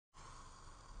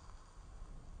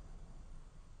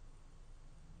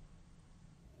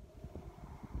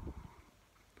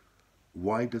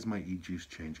Why does my e-juice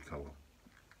change color?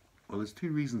 Well, there's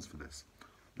two reasons for this.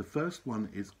 The first one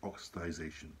is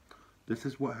oxidization. This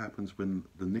is what happens when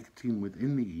the nicotine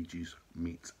within the e-juice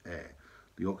meets air.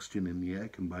 The oxygen in the air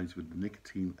combines with the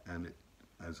nicotine, and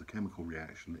as a chemical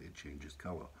reaction, it changes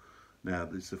color. Now,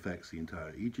 this affects the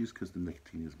entire e-juice because the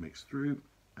nicotine is mixed through,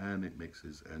 and it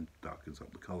mixes and darkens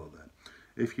up the color there.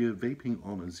 If you're vaping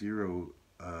on a 0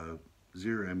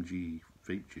 mg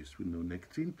vape juice with no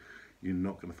nicotine, you're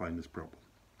not going to find this problem.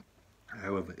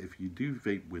 However, if you do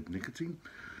vape with nicotine,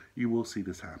 you will see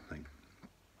this happening.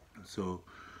 So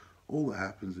all that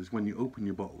happens is when you open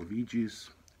your bottle of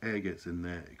e-juice, air gets in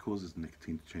there, it causes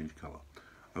nicotine to change color.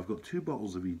 I've got 2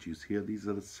 bottles of e-juice here. These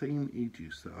are the same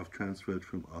e-juice that I've transferred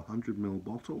from a 100 ml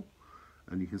bottle,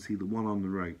 and you can see the one on the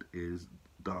right is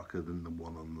darker than the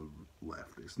one on the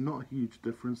left. It's not a huge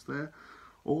difference there.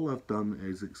 All I've done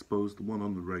is expose the one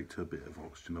on the right to a bit of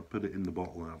oxygen. I've put it in the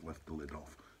bottle and I've left the lid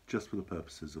off, just for the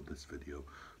purposes of this video.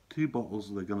 2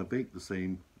 bottles, they're going to vape the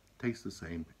same, taste the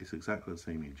same, it's exactly the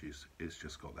same e-juice, it's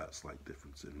just got that slight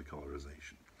difference in the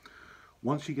colorization.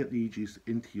 Once you get the e-juice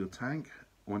into your tank,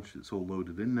 once it's all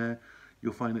loaded in there,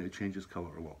 you'll find that it changes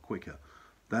color a lot quicker.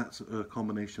 That's a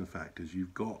combination of factors.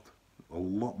 You've got a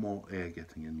lot more air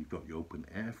getting in, you've got your open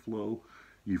airflow,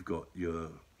 you've got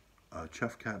your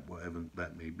chuff cap, whatever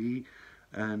that may be,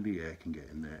 and the air can get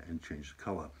in there and change the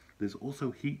color. There's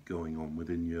also heat going on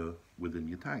within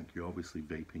your tank. You're obviously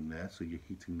vaping there, so you're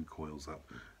heating the coils up,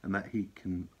 and that heat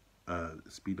can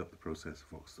speed up the process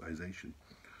of oxidization.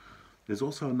 There's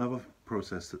also another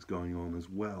process that's going on as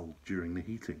well during the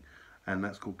heating, and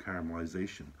that's called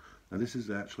caramelization. Now this is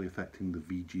actually affecting the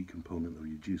VG component of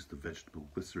your juice, the vegetable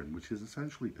glycerin, which is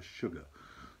essentially a sugar.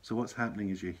 So what's happening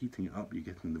is you're heating it up, you're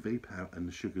getting the vape out, and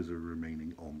the sugars are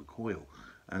remaining on the coil.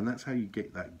 And that's how you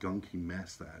get that gunky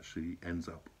mess that actually ends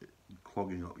up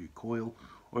clogging up your coil.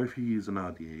 Or if you use an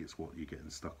RDA, it's what you're getting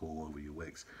stuck all over your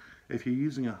wicks. If you're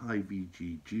using a high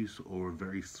VG juice or a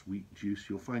very sweet juice,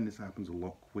 you'll find this happens a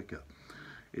lot quicker.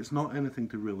 It's not anything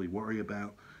to really worry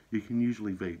about. You can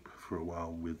usually vape for a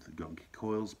while with gunky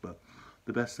coils, but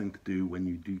the best thing to do when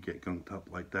you do get gunked up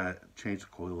like that, change the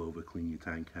coil over, clean your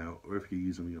tank out, or if you're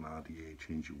using an RDA,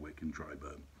 change your wick and dry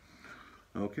burn.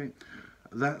 Okay,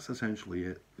 that's essentially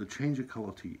it. The change of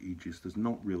color to your e-juice does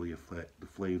not really affect the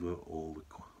flavor or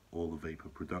the vapor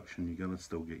production. You're going to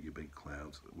still get your big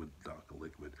clouds with darker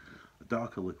liquid. A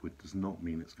darker liquid does not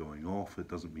mean it's going off, it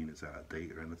doesn't mean it's out of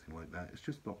date or anything like that, it's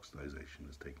just oxidization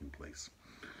is taking place.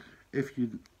 If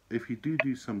you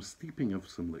do some steeping of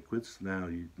some liquids, now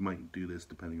you might do this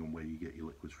depending on where you get your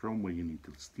liquids from, where you need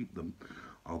to steep them.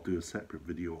 I'll do a separate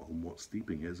video on what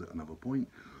steeping is at another point.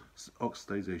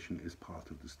 Oxidization is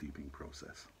part of the steeping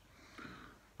process.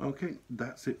 Okay,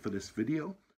 that's it for this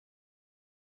video.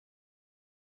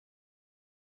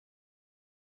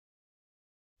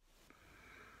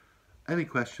 Any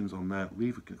questions on that,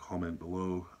 leave a comment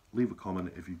below. Leave a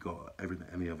comment if you've got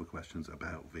any other questions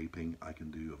about vaping. I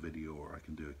can do a video, or I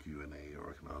can do a Q&A, or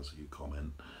I can answer your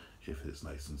comment if it's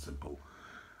nice and simple.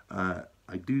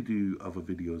 I do other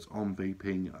videos on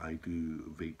vaping. I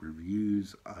do vape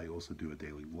reviews. I also do a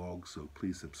daily vlog, so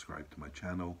please subscribe to my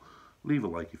channel. Leave a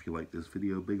like if you like this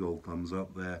video, big old thumbs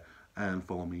up there, and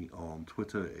follow me on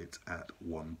Twitter. It's at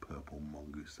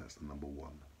 1purplemongoose. That's the number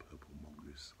 1 purple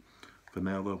mongoose. For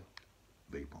now though,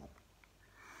 vape on.